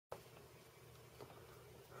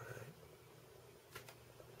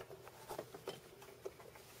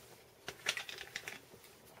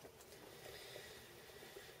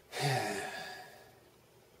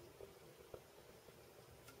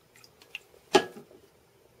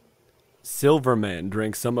Silverman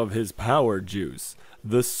drank some of his power juice,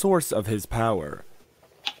 the source of his power.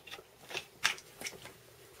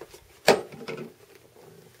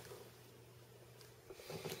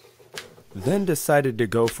 Then decided to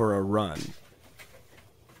go for a run.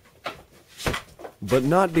 But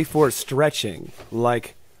not before stretching,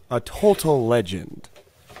 like a total legend.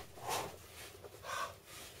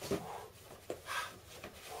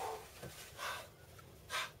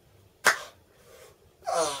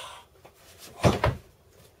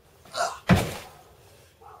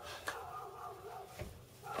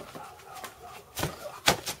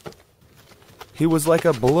 He was like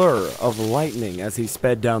a blur of lightning as he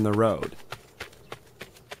sped down the road.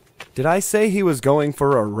 Did I say he was going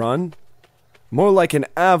for a run? More like an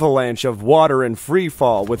avalanche of water in free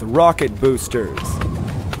fall with rocket boosters.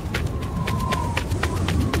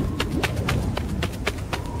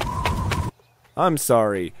 I'm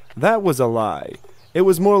sorry, that was a lie. It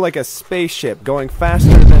was more like a spaceship going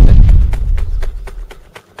faster than...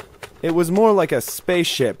 It was more like a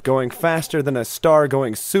spaceship going faster than a star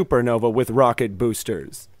going supernova with rocket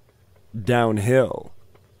boosters. Downhill.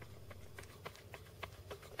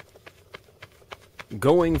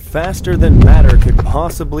 Going faster than matter could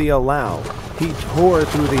possibly allow, he tore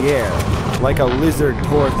through the air like a lizard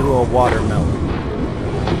tore through a watermelon.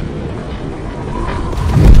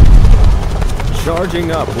 Charging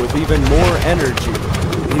up with even more energy,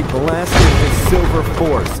 he blasted his silver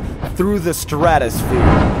force through the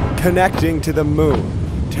stratosphere, connecting to the moon,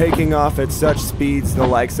 taking off at such speeds the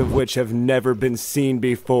likes of which have never been seen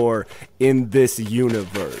before in this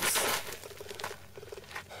universe.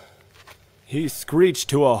 He screeched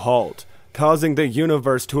to a halt, causing the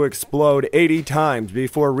universe to explode 80 times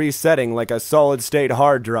before resetting like a solid-state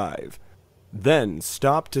hard drive, then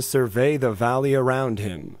stopped to survey the valley around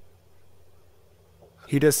him.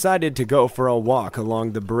 He decided to go for a walk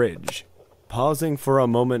along the bridge, pausing for a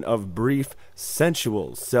moment of brief,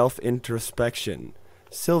 sensual self-introspection.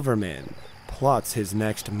 Silverman plots his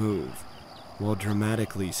next move, while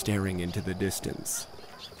dramatically staring into the distance.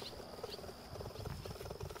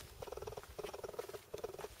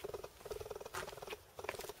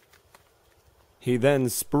 He then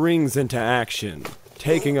springs into action,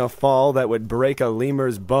 taking a fall that would break a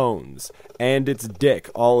lemur's bones and its dick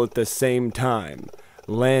all at the same time,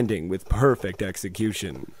 landing with perfect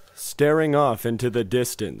execution. Staring off into the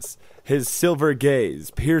distance, his silver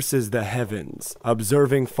gaze pierces the heavens,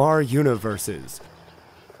 observing far universes.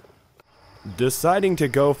 Deciding to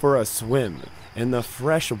go for a swim in the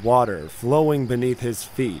fresh water flowing beneath his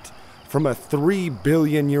feet, from a 3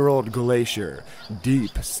 billion-year-old glacier,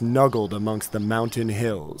 deep snuggled amongst the mountain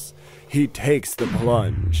hills, he takes the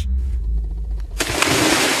plunge.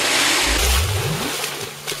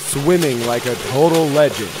 Swimming like a total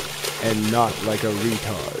legend, and not like a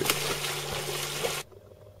retard.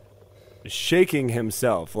 Shaking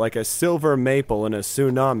himself like a silver maple in a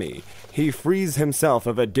tsunami, he frees himself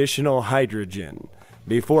of additional hydrogen,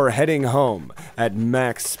 before heading home at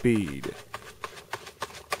max speed.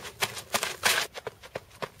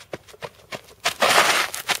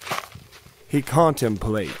 He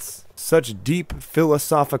contemplates such deep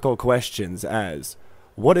philosophical questions as,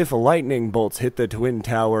 what if lightning bolts hit the Twin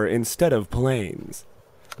Tower instead of planes?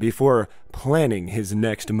 Before planning his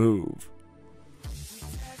next move.